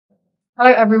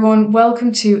Hello everyone,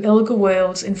 welcome to Ilga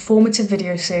World's informative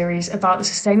video series about the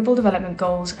Sustainable Development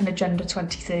Goals and Agenda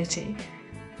 2030.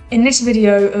 In this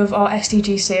video of our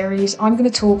SDG series, I'm going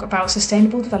to talk about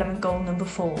Sustainable Development Goal number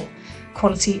 4,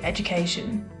 quality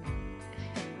education.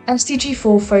 SDG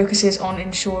 4 focuses on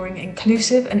ensuring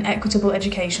inclusive and equitable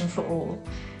education for all.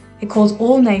 It calls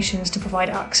all nations to provide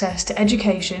access to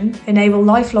education, enable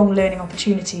lifelong learning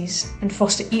opportunities, and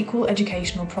foster equal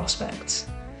educational prospects.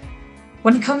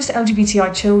 When it comes to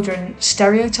LGBTI children,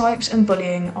 stereotypes and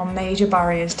bullying are major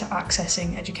barriers to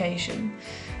accessing education,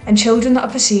 and children that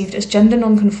are perceived as gender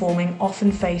non-conforming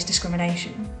often face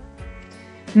discrimination.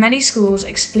 Many schools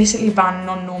explicitly ban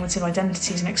non-normative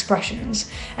identities and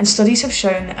expressions, and studies have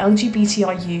shown that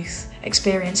LGBTI youth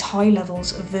experience high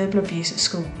levels of verbal abuse at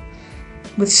school,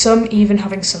 with some even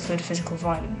having suffered physical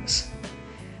violence.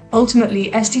 Ultimately,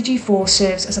 SDG 4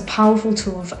 serves as a powerful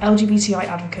tool for LGBTI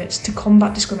advocates to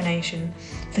combat discrimination,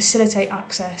 facilitate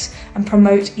access, and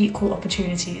promote equal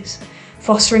opportunities,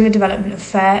 fostering the development of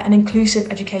fair and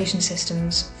inclusive education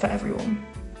systems for everyone.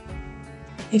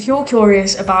 If you're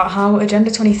curious about how Agenda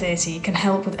 2030 can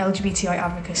help with LGBTI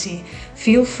advocacy,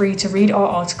 feel free to read our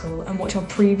article and watch our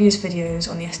previous videos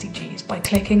on the SDGs by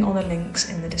clicking on the links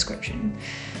in the description.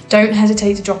 Don't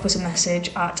hesitate to drop us a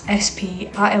message at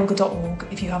sp@ilga.org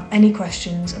if you have any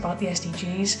questions about the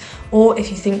SDGs, or if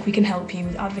you think we can help you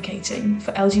with advocating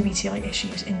for LGBTI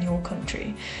issues in your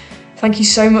country. Thank you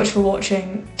so much for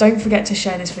watching. Don't forget to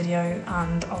share this video,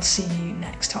 and I'll see you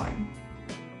next time.